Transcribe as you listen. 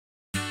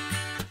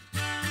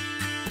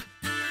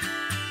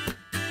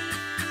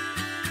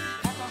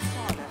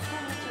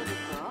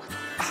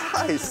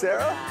Hi,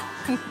 Sarah.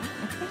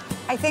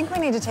 I think we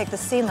need to take the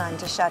sea line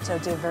to Chateau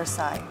de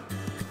Versailles.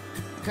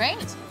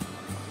 Great.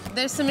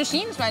 There's some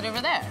machines right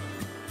over there.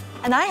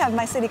 And I have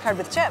my Citi card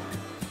with chip.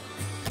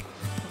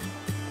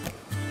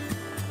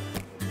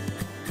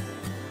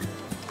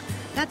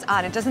 That's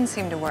odd. It doesn't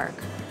seem to work.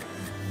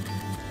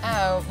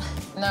 Oh,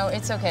 no,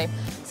 it's okay.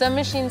 Some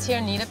machines here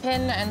need a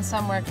PIN and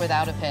some work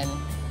without a PIN.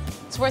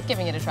 It's worth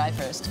giving it a try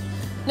first.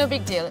 No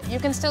big deal. You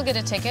can still get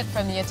a ticket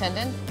from the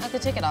attendant at the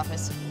ticket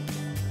office.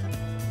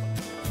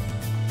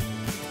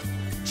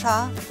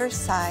 Cha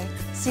Versailles,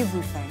 s'il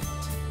vous plaît.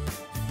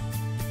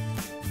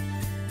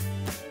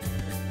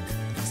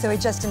 So we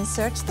just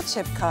insert the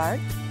chip card.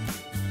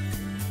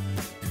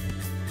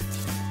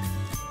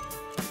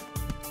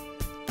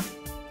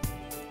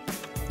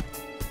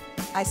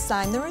 I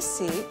sign the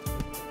receipt.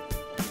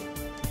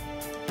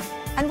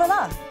 And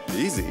voila.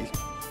 Easy.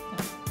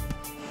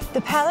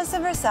 The Palace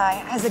of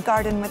Versailles has a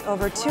garden with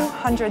over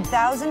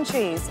 200,000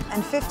 trees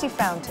and 50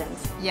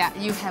 fountains. Yeah,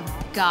 you have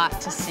got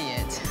to see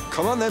it.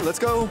 Come on then, let's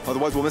go.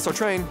 Otherwise we'll miss our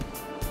train.